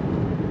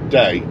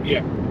day.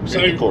 Yeah.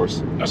 So of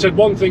course, I said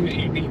one thing that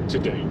you need to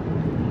do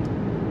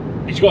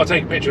is you've got to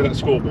take a picture of that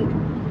scoreboard.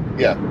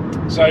 Yeah.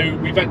 So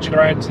we ventured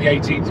around to the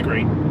 18th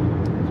green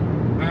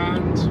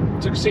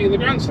and took a seat in the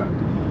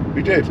grandstand.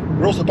 We did.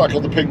 We're also back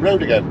on the pink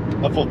road again.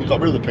 I thought we got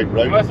rid of the pink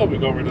road. I thought we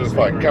got rid of the pink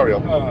road. Fine, carry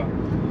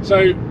on. So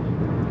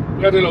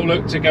we had a little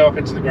look to go up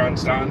into the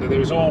grandstand, and it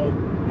was all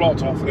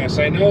blocked off there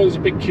saying, "Oh, there's a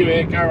big queue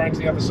here, go around to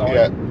the other side."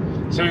 Yeah.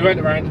 So we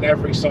went around and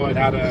every side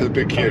had a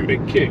big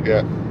queue.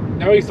 Yeah.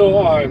 Now we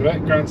thought, oh, the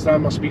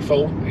grandstand must be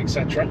full,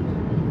 etc.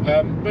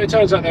 But it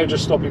turns out they were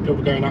just stopping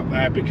people going up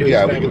there because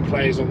there were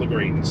players on the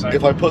green. So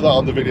if I put that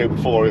on the video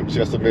before, it was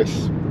just a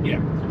miss. Yeah.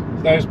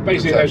 There's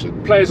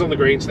players on the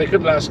green, so they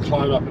couldn't let us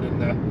climb up and in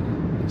there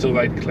until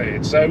they'd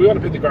cleared. So we went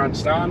up in the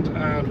grandstand,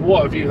 and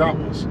what a view that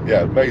was.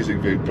 Yeah,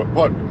 amazing view.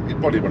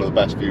 Probably one of the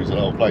best views in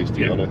the whole place, to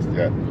be honest.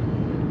 Yeah.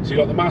 So you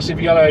got the massive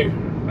yellow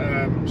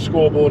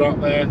scoreboard up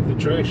there, the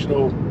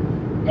traditional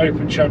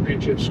Open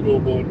Championship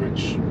scoreboard,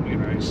 which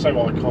is so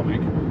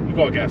iconic. You've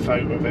got to get a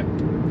photo of it.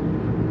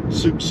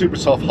 Super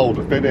soft hole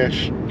to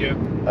finish. Yeah.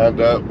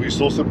 And we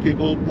saw some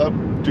people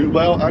do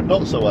well and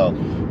not so well.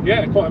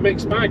 Yeah, quite a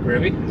mixed bag,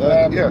 really.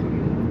 Yeah.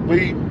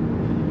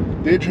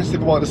 The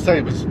interesting one to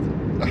say was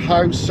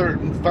how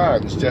certain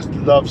fans just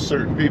love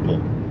certain people.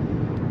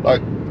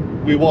 Like,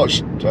 we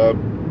watched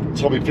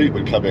Tommy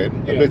Fleetwood come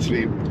in. Yeah.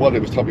 Admittedly, one,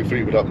 it was Tommy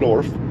Fleetwood up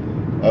north,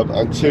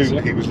 and two,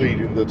 he was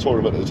leading the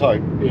tournament at the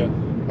time. Yeah.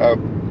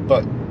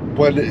 But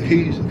when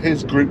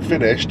his group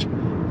finished,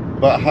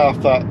 about half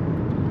that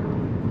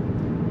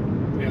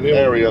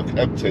area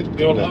emptied.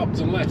 They all upped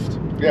and left.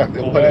 Yeah,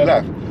 they all went and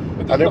left.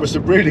 And there were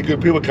some really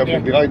good people coming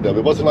in behind them.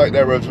 It wasn't like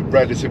there were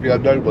relatively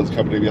unknown ones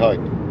coming in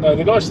behind. No,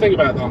 the nice thing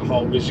about that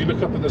hole is you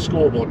look up at the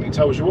scoreboard and it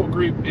tells you what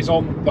group is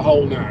on the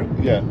hole now.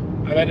 Yeah.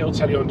 And then it'll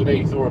tell you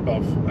underneath or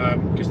above,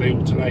 because they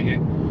alternate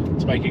it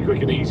to make it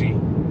quick and easy,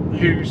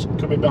 who's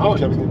coming behind.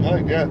 Coming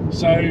behind, yeah.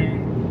 So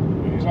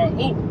it's like,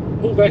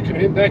 oh, they're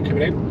coming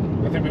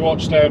in. I think we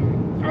watched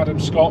Adam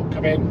Scott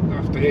come in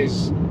after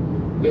his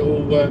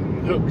little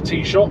hook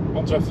tee shot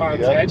onto a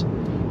fan's head.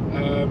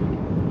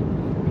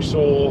 We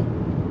saw.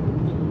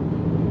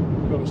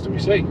 What else did we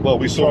see? Well,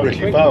 we saw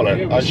Ricky Fowler.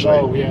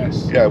 Oh,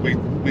 yes. Yeah,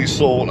 we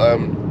saw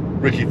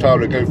Ricky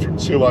Fowler go from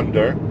 2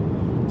 under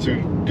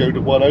to go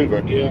to 1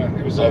 over. Yeah,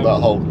 it was on that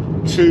hole.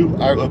 2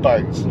 out of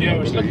bounds. Yeah, I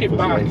was looking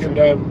back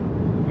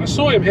and I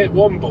saw him hit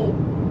 1 ball,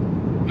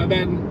 and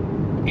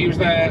then he was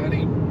there, and a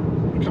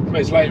couple of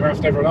minutes later,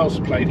 after everyone else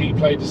had played, he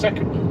played the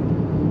 2nd ball.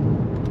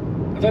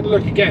 And then I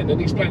look again,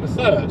 and he's playing the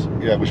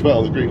 3rd. Yeah, which went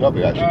on the green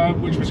lovely actually.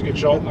 Which was a good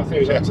shot. I think it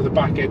was out to the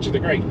back edge of the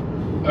green.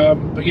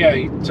 But yeah,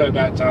 he turned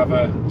out to have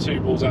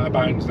 2 balls out of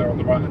bounds there on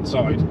the right hand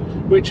side,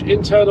 which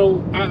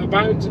internal out of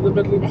bounds in the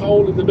middle of a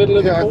hole in the middle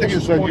of the course. Yeah, I think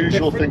it's an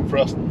unusual thing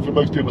for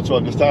most people to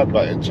understand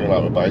about internal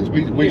out of bounds.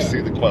 We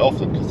see them quite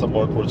often because some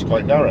more courts are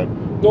quite narrow.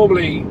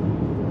 Normally,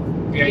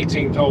 the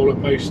 18th hole at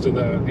most of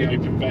the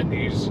open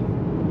venues,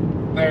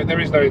 there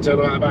is no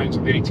internal out of bounds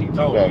on the 18th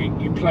hole. No.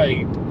 You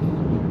play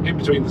in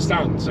between the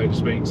stands, so to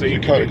speak. So you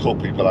kind of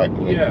caught people out.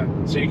 Yeah,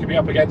 so you could be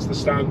up against the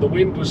stand. The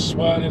wind was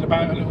swirling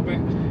about a little bit.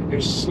 It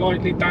was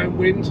slightly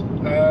downwind,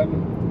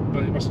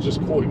 but it must have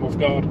just caught him off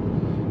guard.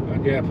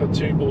 And yeah, put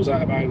 2 balls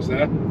out of bounds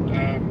there.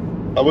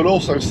 I would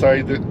also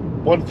say that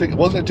one thing, it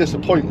wasn't a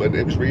disappointment,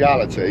 it was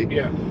reality.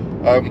 Yeah.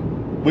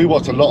 We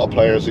watched a lot of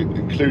players,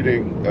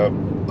 including a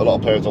lot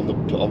of players on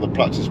the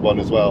practice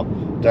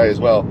day as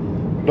well.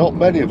 Not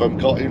many of them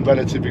got in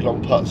relatively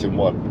long putts in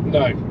one.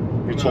 No.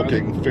 We're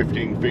talking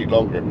 15 feet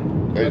longer.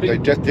 They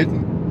just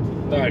didn't.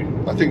 No.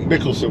 I think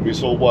Mickelson, we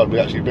saw one, we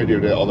actually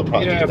videoed it on the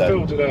practice day. Yeah,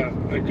 Phil did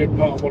a good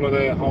part of one of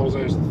the holes.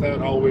 It was the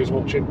 3rd hole we was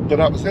watching. But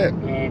that was it.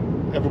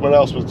 Everyone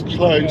else was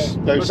close.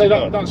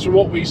 Yeah. That's from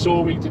what we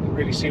saw. We didn't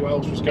really see what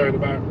else was going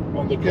about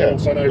on the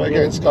course. Yeah, I know. But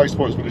again, Sky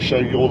Sports would have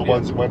shown you all the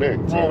ones that went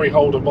in. So. Rory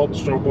holed a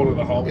monster on one of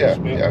the holes. Yeah,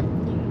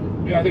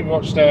 yeah, I think we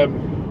watched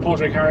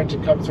Padraig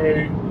Harrington come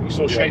through. We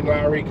saw Shane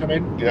Lowry come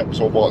in. Yeah, we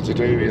saw what to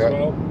do. As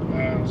well.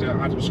 Was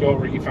Adam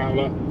Scott, Ricky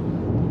Fowler.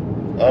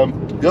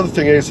 The other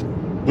thing is,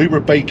 we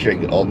were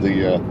baking on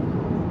the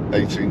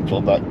 18th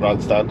on that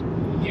grandstand.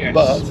 Yes.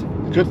 But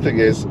the good thing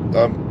is,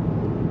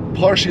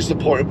 partially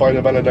supported by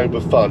the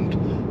Melanoma Fund,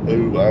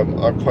 who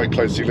I'm quite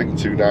closely linked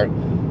to now.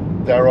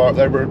 There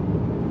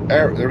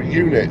are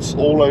units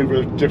all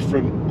over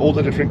all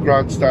the different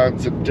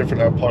grandstands in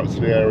different parts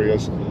of the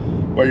areas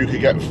where you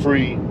could get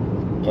free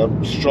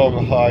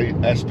strong high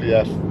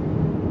SPF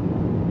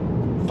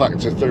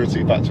factor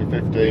 30, factor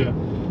 50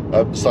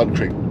 sun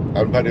cream,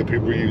 and many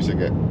people were using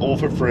it all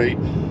for free.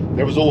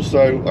 There was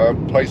also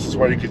places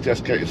where you could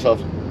just get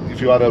yourself,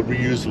 if you had a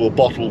reusable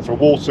bottle for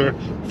water,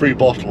 free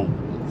water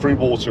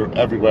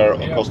everywhere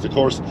across the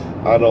course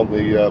and on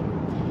the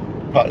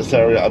practice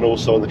area, and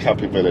also in the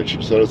camping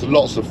village. So there's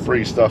lots of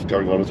free stuff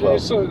going on as well.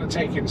 So they're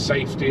taking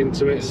safety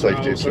into it as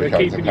well. So they're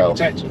keeping you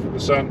protected from the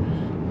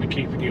sun. They're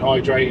keeping you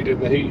hydrated in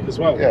the heat as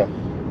well. Yeah.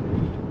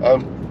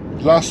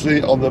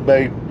 Lastly, on the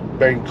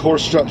main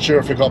course structure,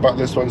 I forgot about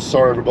this one.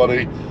 Sorry,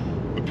 everybody.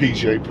 The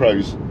PGA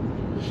Pros.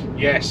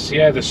 Yes,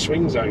 yeah, the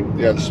swing zone.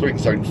 Yeah, the swing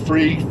zone.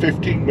 Free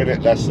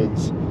 15-minute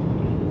lessons.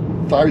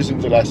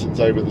 Thousands of lessons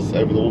over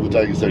all the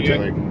days they're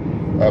doing.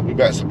 We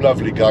met some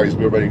lovely guys.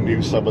 We already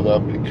knew some of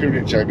them,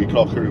 including Jamie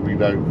Crocker, who we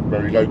know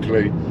very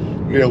locally,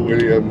 Neil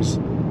Williams,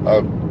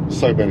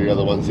 so many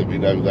other ones that we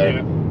know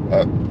there.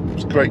 Yeah.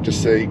 It's great to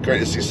see. Great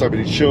to see so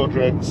many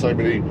children, so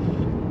many,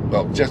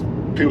 well, just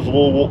people from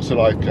all walks of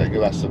life getting a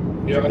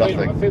lesson. Yeah, I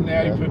think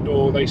they opened,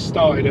 or they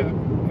started at,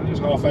 it was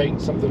 8:30,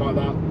 something like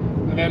that.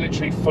 And they're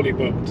literally fully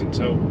booked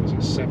until, was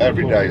it 7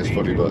 Every day is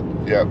fully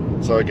booked, yeah.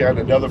 So again,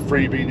 another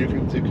freebie you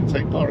can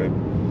take part in.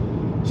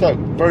 So,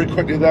 very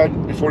quickly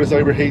then, before this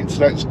overheats,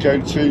 let's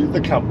go to the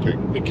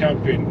camping. The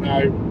camping.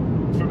 Now,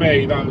 for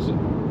me, that was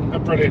a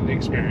brilliant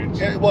experience.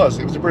 Yeah, it was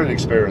a brilliant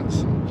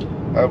experience.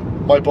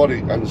 My body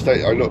and the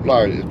state I look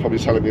now is probably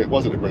telling me it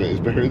wasn't a brilliant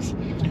experience,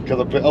 because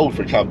I'm a bit old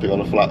for camping on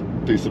a flat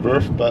piece of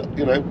earth, but,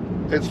 you know,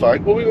 it's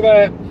fine. Well, we were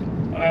there,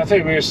 I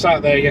think we were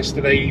sat there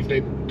yesterday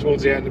evening,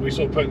 towards the end, and we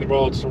sort of putting the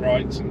rods to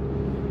rights,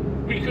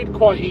 and we could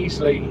quite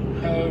easily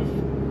have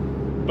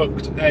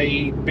booked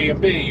a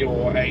B&B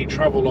or a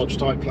travel lodge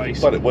type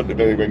place. But it wouldn't have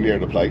been anywhere near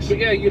the place. But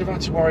yeah, you'd have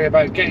had to worry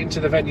about getting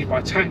to the venue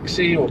by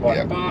taxi or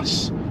by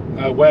bus,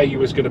 where you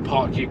was going to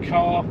park your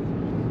car.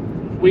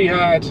 We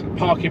had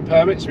parking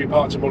permits. We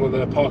parked in one of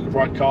the Park and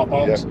Ride car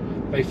parks. Yeah.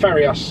 They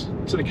ferry us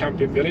to the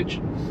camping village.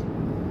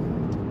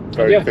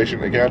 Very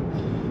efficient again.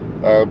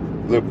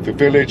 The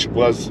village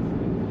was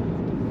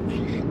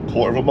a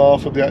quarter of a mile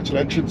from the actual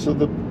entrance of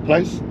the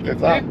place, if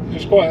that. Yeah, it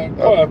was quite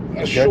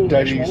a short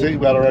dead easy.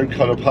 We had our own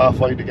kind of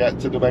pathway to get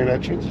to the main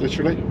entrance,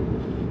 literally.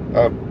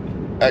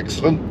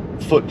 Excellent.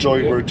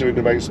 FootJoy were doing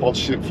the main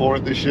sponsorship for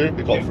it this year.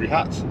 We got free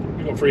hats.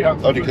 We got free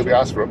hats. Only because we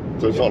asked for them,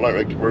 so it's not like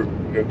we're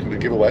going to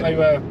give away. They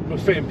were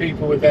fitting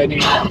people with their new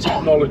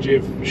technology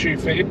of shoe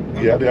fitting.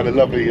 Yeah, they had a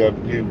lovely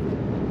new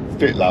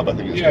Fit Lab, I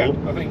think it's called.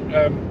 I think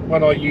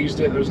when I used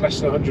it, there was less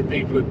than 100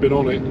 people had been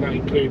on it, and that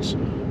includes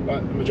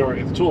the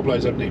majority of the tour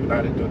players haven't even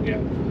had it done yet.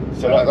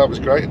 So that was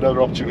great.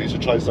 Another opportunity to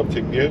try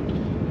something new.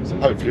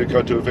 Exactly. Hopefully we'll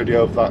go do a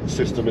video of that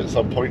system at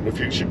some point in the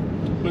future.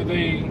 But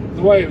the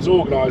way it was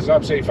organised was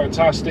absolutely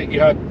fantastic.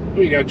 You had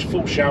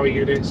full shower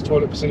units,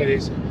 toilet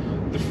facilities,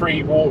 the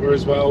free water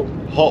as well.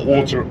 Hot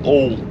water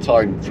all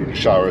time through the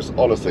showers,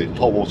 honestly,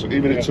 hot water.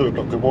 Even at 2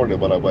 o'clock in the morning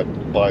when I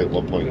went by at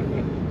one point.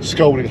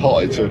 Scalding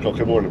hot at 2 o'clock in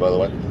the morning, by the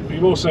way.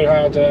 We've also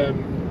had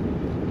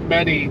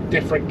many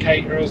different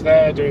caterers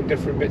there doing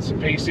different bits and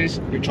pieces.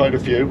 We tried a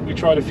few. We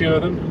tried a few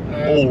of them.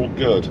 All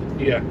good.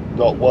 Yeah.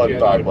 Not one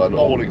bad one.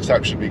 All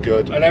exceptionally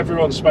good. And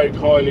everyone spoke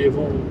highly of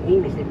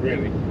all of them,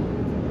 really.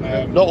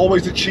 Not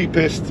always the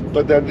cheapest,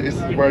 but then it's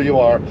where you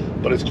are.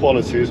 But it's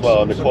quality as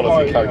well, and the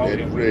quality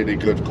counted. Really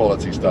good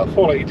quality stuff. The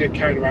quality did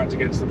counteract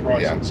against the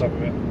price on some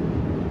of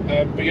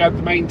it. But you had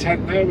the main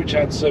tent there, which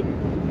had it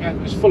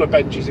was full of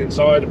benches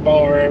inside, a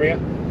bar area.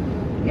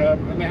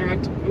 And they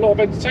had a lot of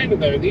entertainment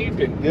there in the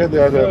evening. Yeah, they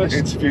had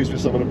interviews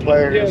with some of the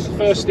players. Yeah, the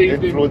first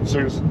evening,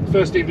 influencers.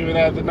 First evening we were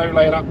there, the No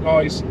Laying Up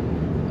guys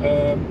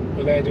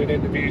were there doing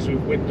interviews with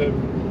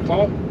Wyndham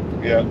Clark.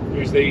 Yeah.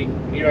 Who's the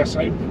US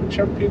Open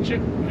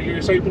Championship,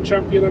 US Open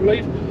champion, I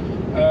believe.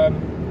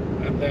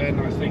 And then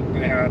I think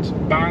they had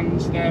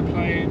bands there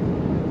playing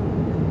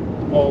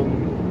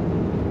on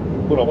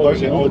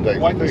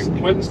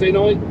Wednesday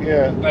night.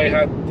 Yeah. They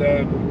had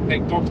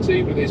Nick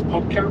Doherty with his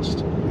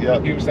podcast. Yeah.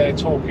 He was there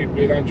talking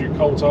with Andrew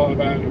Coulthard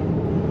about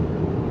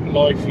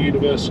life,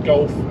 universe,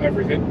 golf,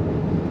 everything.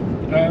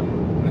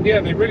 And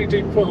yeah, they really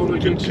do put on a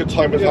good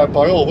time was had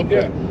by all, wasn't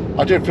it?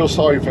 I did feel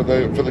sorry for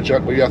the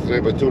gentleman yesterday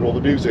about doing all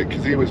the music,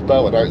 because he was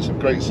belting out some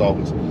great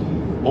songs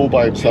all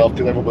by himself,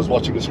 because everyone was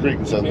watching the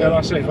screens. And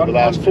that's it.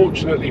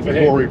 Unfortunately for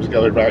him, Rory was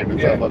going round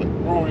himself, wasn't it?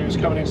 Rory was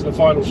coming into the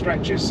final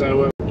stretches,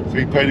 so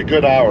he paid a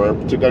good hour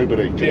to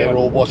nobody, because they were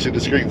all watching the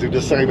screens in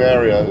the same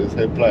area as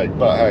him playing.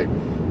 But hey,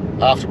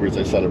 afterwards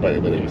they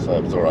celebrated with him, so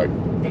it was all right.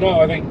 But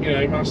no, I think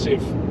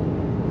massive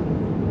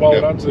well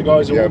done to the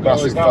guys who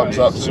organised that. Massive thumbs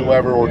up to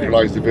whoever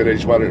organised the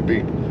village, whether it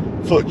be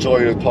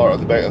FootJoy as part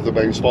of the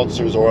main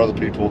sponsors or other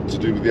people to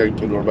do with the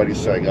Open already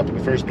setting up in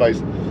the first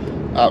place.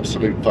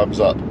 Absolute thumbs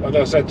up. As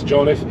I said to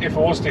John, if I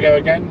was to go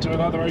again to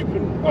another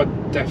Open,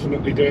 I'd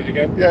definitely do it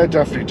again. Yeah,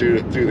 definitely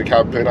do the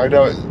camping. I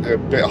know it's a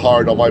bit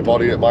hard on my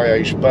body at my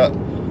age, but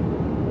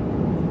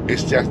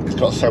it's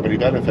got so many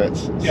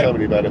benefits. So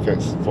many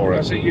benefits for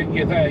it. So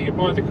you're there, you're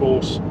by the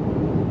course,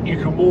 you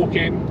can walk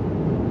in,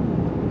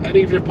 and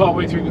even if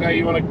partway through the day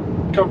you want to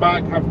come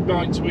back, have a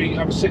bite to eat,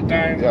 have a sit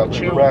down,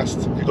 chill,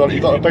 rest.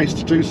 You've got a base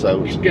to do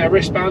so. You can get a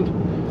wristband.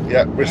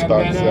 Yeah,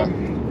 wristbands.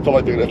 Feel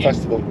like being at a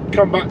festival.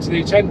 Come back to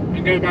the tent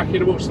and go back in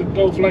and watch the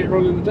golf later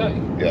on in the day.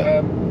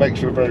 Yeah, makes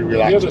for a very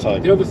relaxed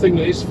time. The other thing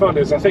that is fun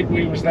is I think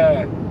we was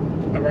there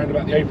around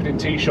about the opening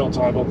tee shot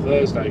time on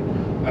Thursday,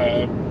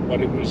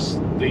 when it was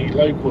the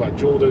local, like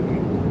Jordan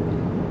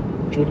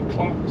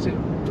Clark, is it? I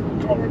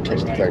can't remember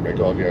his name.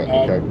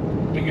 Okay.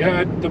 But you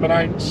heard them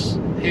announce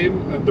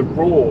him and the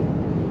Raw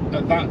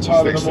at that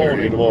time of the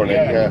morning. In the morning.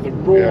 Yeah. The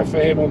roar for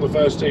him on the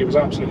first tee was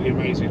absolutely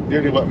amazing.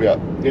 Nearly woke me up.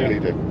 Nearly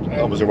did.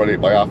 I was already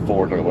by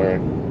 4:30, don't worry.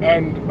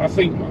 And I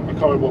think, I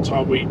can't remember what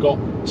time we got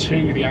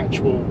to the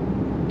actual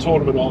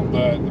tournament on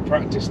the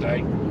practice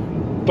day,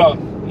 but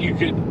you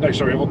could, no,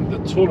 sorry, on the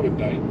tournament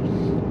day,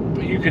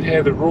 but you could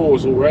hear the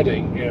roars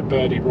already,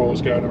 birdie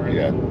roars going around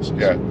the course.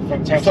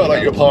 Fantastic. You felt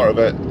like you're part of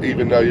it,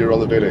 even though you're on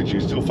the village. You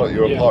still felt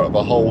you were a part of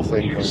the whole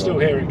thing. You can still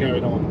hear it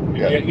going on.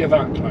 You're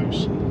that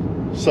close.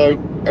 So,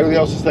 anything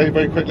else to say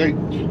very quickly?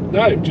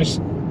 No, just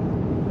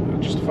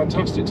a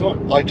fantastic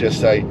time. I just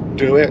say,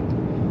 do it.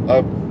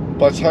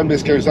 By the time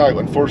this goes out,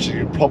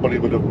 unfortunately, you probably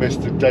would have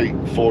missed the date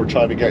for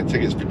trying to get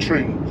tickets for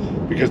Troon,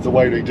 because the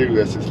way they do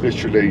this is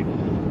literally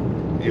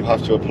you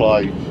have to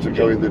apply to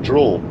go in the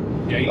draw,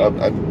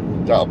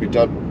 and that'll be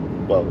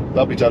done. Well,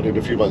 that'll be done in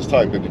a few months'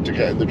 time. But to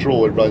get in the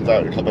draw, it runs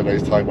out in a couple of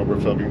days' time when we're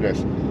filming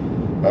this.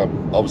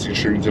 Obviously,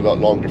 Troon's a lot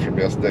longer from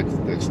this.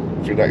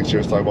 For next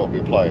year's time, I won't be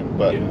applying.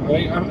 But I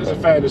think as a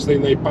fairness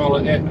thing, they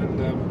ballot it,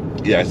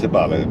 and it's a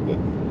ballot.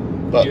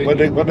 But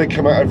when they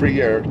come out every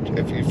year,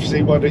 if you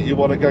see one that you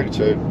want to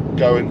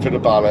go in for the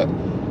ballot,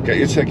 get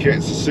your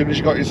tickets. As soon as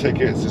you got your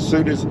tickets, as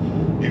soon as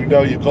you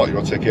know you've got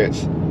your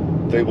tickets,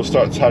 they will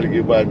start telling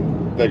you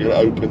when they're going to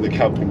open the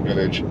camping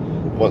village.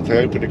 Once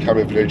they open the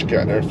camping village,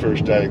 get in there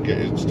first day and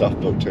get your stuff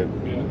booked in.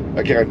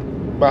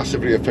 Again,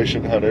 massively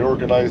efficient how they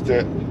organised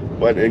it.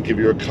 Went in, give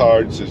you your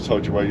cards, it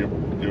told you where your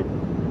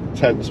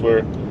tents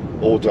were,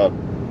 all done.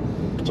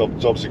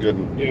 Jobs are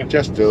good.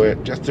 Just do it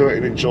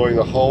and enjoy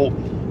the whole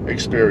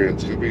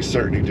experience, because we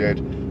certainly did.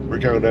 We're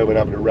going home and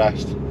having a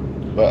rest,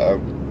 but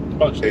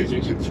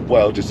it's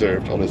well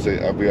deserved, honestly,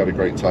 and we had a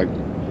great time.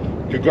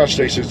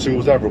 Congratulations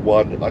to whoever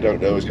won. I don't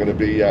know who it's going to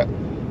be yet,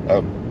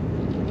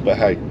 but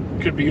hey,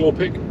 could be your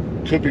pick,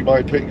 could be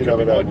my pick. You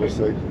never know. We'll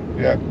see.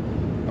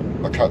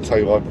 I can't tell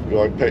you who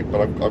I picked,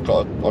 but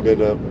I'm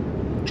in a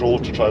draw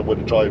to try and win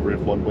a driver if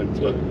one wins,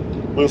 but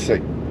we'll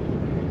see.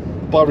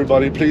 Bye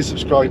everybody, please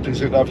subscribe, please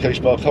hit the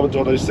notification bell, come and do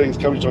all those things,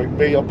 come and join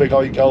me on Big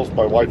OGGIE Golf,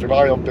 my wife and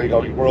I on Big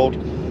OGGIE World,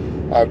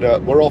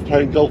 and we're off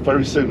playing golf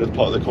very soon as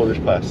part of the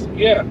Cornish Pest.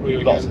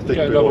 Lots of things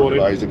being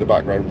organised in the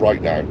background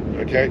right now,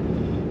 okay?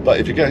 But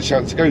if you get a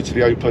chance to go to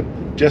the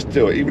Open, just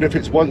do it, even if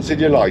it's once in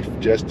your life,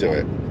 just do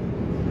it.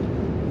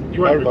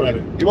 You won't regret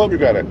it. You won't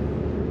regret it.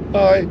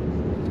 Bye.